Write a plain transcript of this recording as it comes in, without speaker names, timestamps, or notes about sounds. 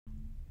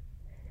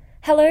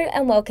Hello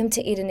and welcome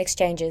to Eden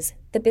Exchanges,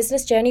 the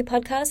business journey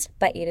podcast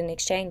by Eden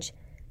Exchange.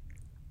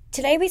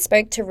 Today we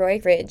spoke to Roy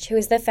Ridge, who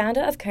is the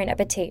founder of Cone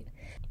Appetit.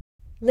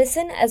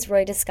 Listen as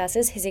Roy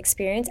discusses his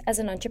experience as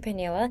an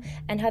entrepreneur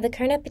and how the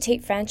Cone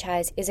Appetit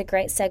franchise is a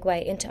great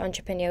segue into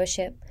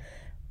entrepreneurship,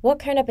 what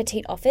Cone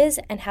Appetit offers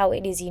and how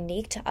it is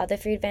unique to other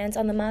food vans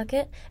on the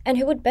market, and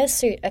who would best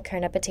suit a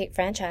Cone Appetit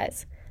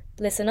franchise.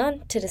 Listen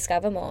on to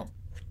discover more.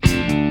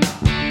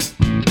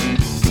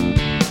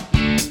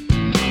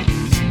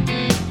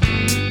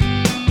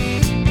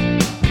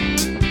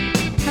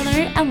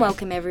 And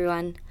welcome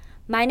everyone.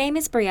 My name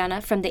is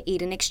Brianna from the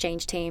Eden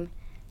Exchange team.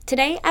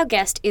 Today our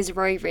guest is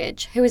Roy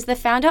Ridge, who is the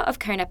founder of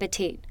Cone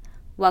Appetit.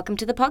 Welcome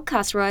to the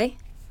podcast, Roy.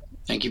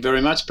 Thank you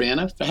very much,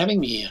 Brianna, for having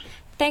me here.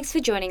 Thanks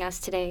for joining us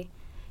today.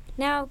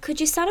 Now,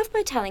 could you start off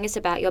by telling us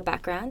about your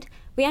background?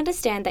 We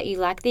understand that you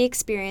like the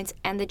experience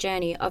and the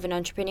journey of an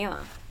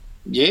entrepreneur.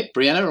 Yeah,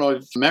 Brianna,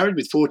 I've married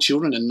with 4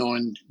 children and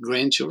 9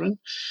 grandchildren.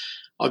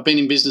 I've been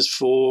in business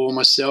for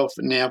myself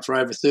now for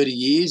over 30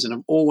 years, and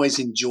I've always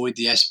enjoyed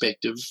the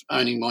aspect of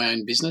owning my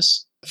own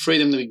business. The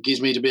freedom that it gives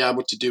me to be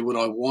able to do what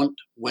I want,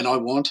 when I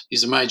want,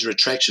 is a major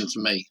attraction for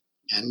me.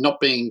 And not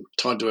being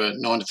tied to a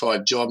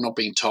 9-to-5 job, not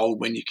being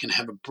told when you can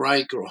have a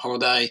break or a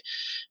holiday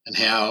and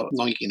how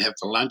long you can have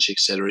for lunch,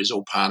 etc., is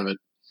all part of it.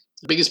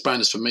 The biggest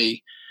bonus for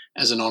me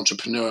as an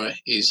entrepreneur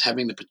is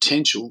having the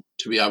potential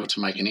to be able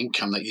to make an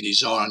income that you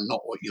desire and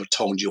not what you're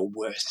told you're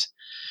worth.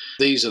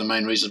 These are the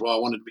main reasons why I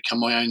wanted to become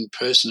my own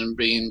person and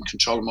be in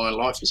control of my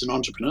life as an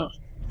entrepreneur.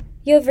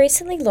 You have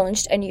recently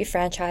launched a new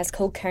franchise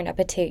called Cone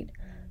Appetit.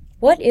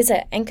 What is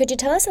it, and could you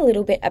tell us a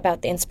little bit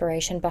about the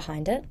inspiration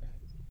behind it?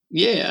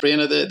 Yeah,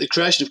 Brianna, the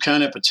creation of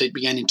Cone Appetit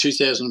began in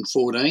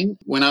 2014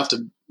 when, after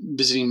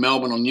visiting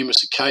Melbourne on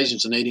numerous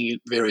occasions and eating at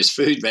various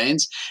food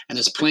vans, and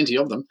there's plenty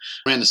of them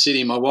around the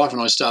city, my wife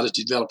and I started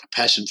to develop a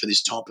passion for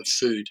this type of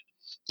food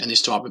and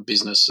this type of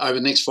business. Over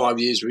the next 5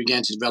 years, we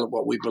began to develop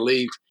what we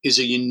believe is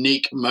a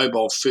unique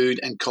mobile food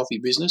and coffee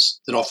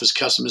business that offers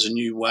customers a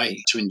new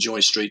way to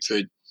enjoy street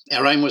food.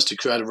 Our aim was to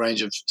create a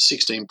range of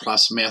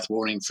 16-plus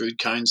mouth-watering food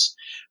cones,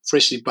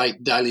 freshly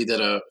baked daily,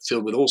 that are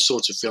filled with all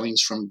sorts of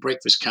fillings, from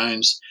breakfast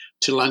cones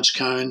to lunch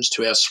cones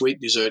to our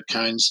sweet dessert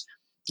cones,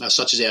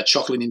 such as our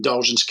chocolate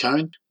indulgence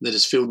cone that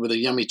is filled with a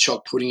yummy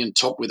choc pudding and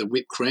topped with a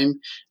whipped cream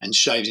and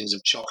shavings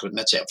of chocolate, and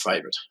that's our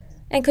favourite.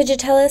 And could you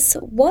tell us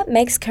what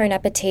makes Cone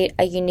Appetit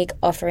a unique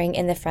offering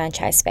in the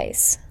franchise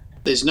space?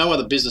 There's no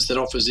other business that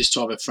offers this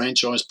type of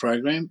franchise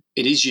program.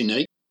 It is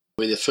unique.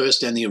 We're the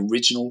first and the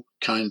original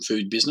cone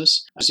food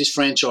business. As this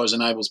franchise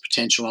enables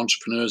potential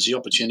entrepreneurs the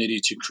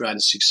opportunity to create a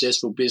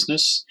successful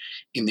business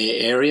in their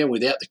area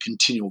without the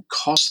continual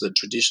costs that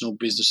traditional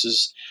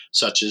businesses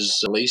such as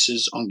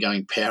leases,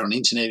 ongoing power and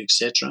internet,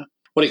 etc.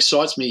 What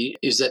excites me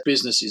is that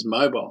business is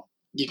mobile.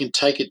 You can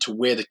take it to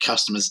where the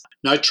customers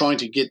are. No trying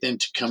to get them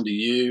to come to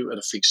you at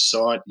a fixed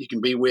site. You can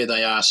be where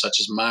they are,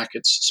 such as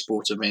markets,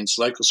 sports events,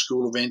 local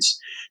school events.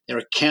 There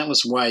are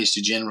countless ways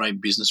to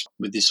generate business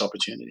with this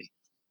opportunity.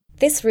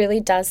 This really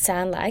does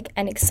sound like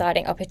an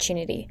exciting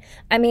opportunity.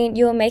 I mean,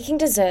 you are making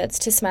desserts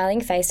to smiling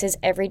faces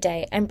every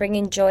day and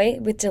bringing joy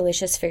with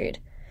delicious food.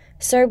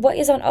 So what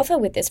is on offer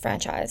with this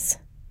franchise?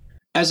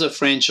 As a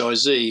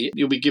franchisee,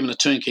 you'll be given a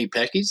turnkey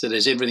package that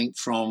has everything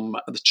from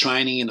the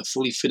training in a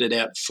fully fitted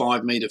out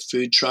 5-metre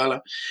food trailer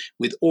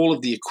with all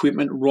of the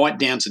equipment right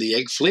down to the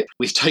egg flip.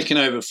 We've taken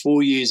over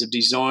 4 years of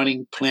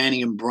designing,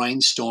 planning and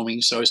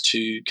brainstorming so as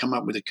to come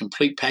up with a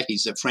complete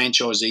package that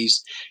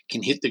franchisees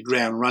can hit the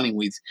ground running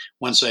with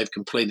once they've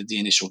completed the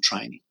initial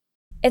training.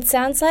 It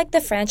sounds like the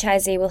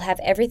franchisee will have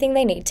everything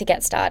they need to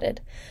get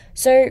started.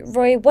 So,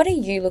 Roy, what are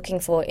you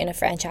looking for in a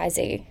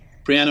franchisee?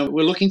 Brianna,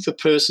 we're looking for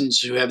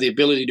persons who have the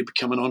ability to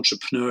become an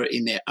entrepreneur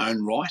in their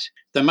own right.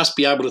 They must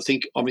be able to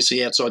think,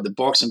 obviously, outside the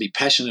box and be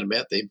passionate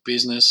about their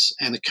business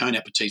and the Cone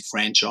Appetit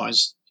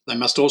franchise. They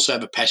must also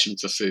have a passion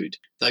for food.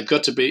 They've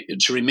got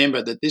to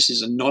remember that this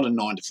is not a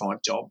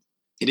 9-to-5 job.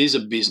 It is a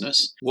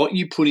business. What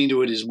you put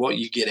into it is what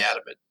you get out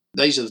of it.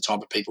 These are the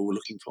type of people we're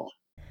looking for.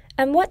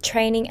 And what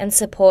training and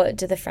support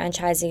do the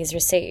franchisees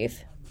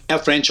receive? Our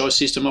franchise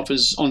system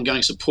offers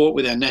ongoing support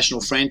with our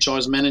national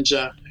franchise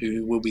manager,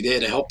 who will be there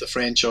to help the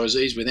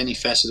franchisees with any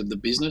facet of the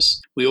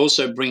business. We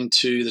also bring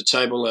to the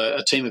table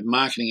a team of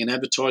marketing and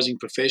advertising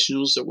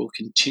professionals that will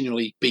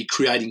continually be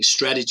creating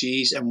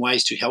strategies and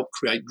ways to help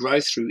create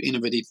growth through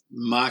innovative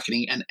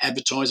marketing and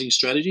advertising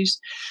strategies.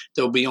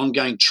 There will be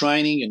ongoing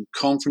training and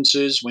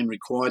conferences when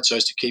required so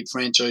as to keep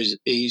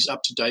franchisees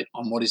up to date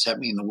on what is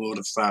happening in the world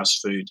of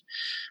fast food.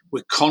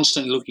 We're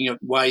constantly looking at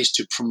ways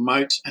to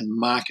promote and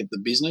market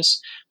the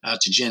business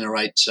to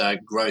generate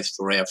growth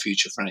for our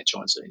future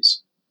franchisees.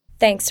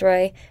 Thanks,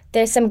 Roy.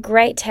 There's some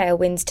great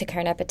tailwinds to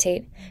Cone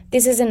Appetit.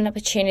 This is an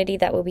opportunity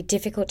that will be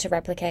difficult to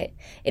replicate.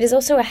 It is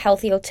also a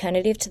healthy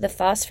alternative to the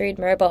fast food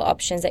mobile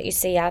options that you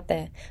see out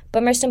there.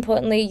 But most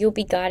importantly, you'll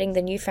be guiding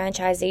the new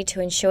franchisee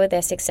to ensure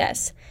their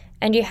success.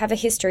 And you have a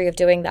history of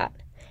doing that.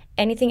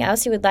 Anything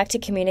else you would like to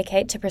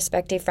communicate to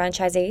prospective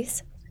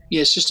franchisees?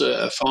 Yes, just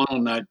a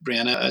final note,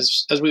 Brianna.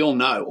 As we all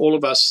know, all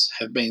of us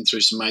have been through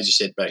some major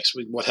setbacks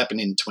with what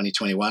happened in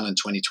 2021 and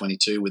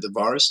 2022 with the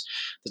virus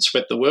that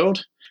swept the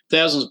world.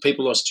 Thousands of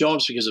people lost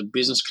jobs because of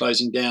business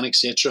closing down,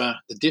 etc.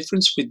 The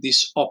difference with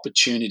this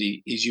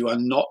opportunity is you are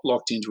not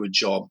locked into a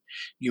job.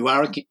 You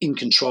are in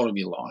control of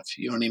your life.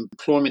 Your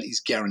employment is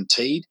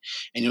guaranteed,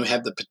 and you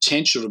have the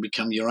potential to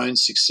become your own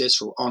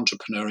successful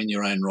entrepreneur in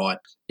your own right.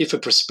 If a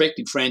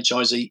prospective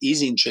franchisee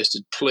is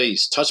interested,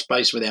 please touch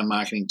base with our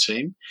marketing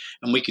team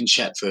and we can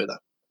chat further.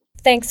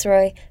 Thanks,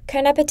 Roy.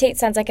 Cône Appetit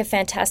sounds like a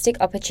fantastic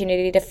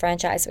opportunity to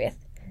franchise with.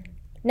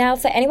 Now,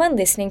 for anyone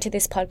listening to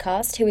this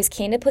podcast who is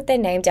keen to put their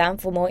name down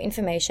for more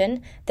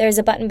information, there is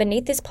a button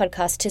beneath this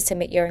podcast to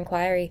submit your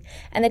inquiry,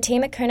 and the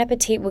team at Cône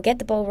Appetit will get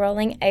the ball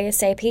rolling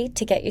ASAP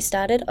to get you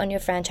started on your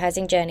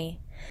franchising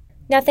journey.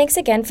 Now, thanks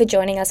again for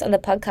joining us on the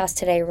podcast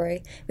today,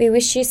 Roy. We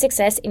wish you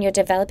success in your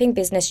developing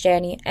business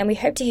journey, and we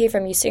hope to hear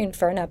from you soon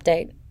for an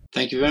update.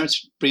 Thank you very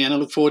much, Brianna.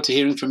 Look forward to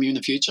hearing from you in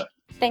the future.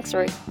 Thanks,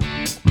 Roy.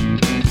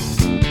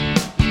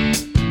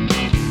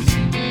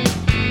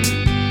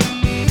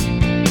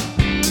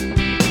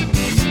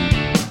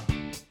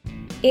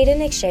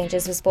 Eden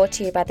Exchanges was brought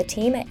to you by the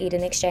team at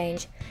Eden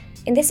Exchange.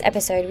 In this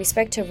episode, we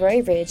spoke to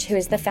Roy Ridge, who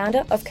is the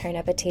founder of Cône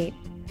Appetit.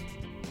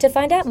 To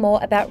find out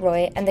more about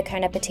Roy and the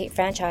Cône Appetit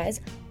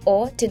franchise,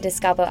 or to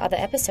discover other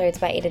episodes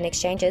by Eden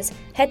Exchanges,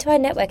 head to our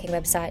networking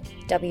website,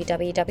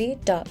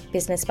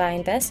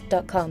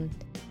 www.businessbyinvest.com.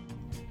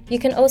 You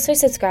can also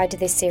subscribe to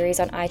this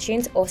series on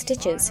iTunes or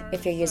Stitches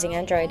if you're using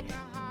Android.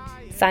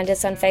 Find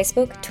us on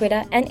Facebook,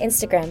 Twitter, and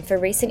Instagram for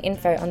recent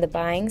info on the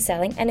buying,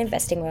 selling, and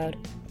investing world.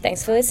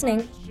 Thanks for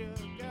listening.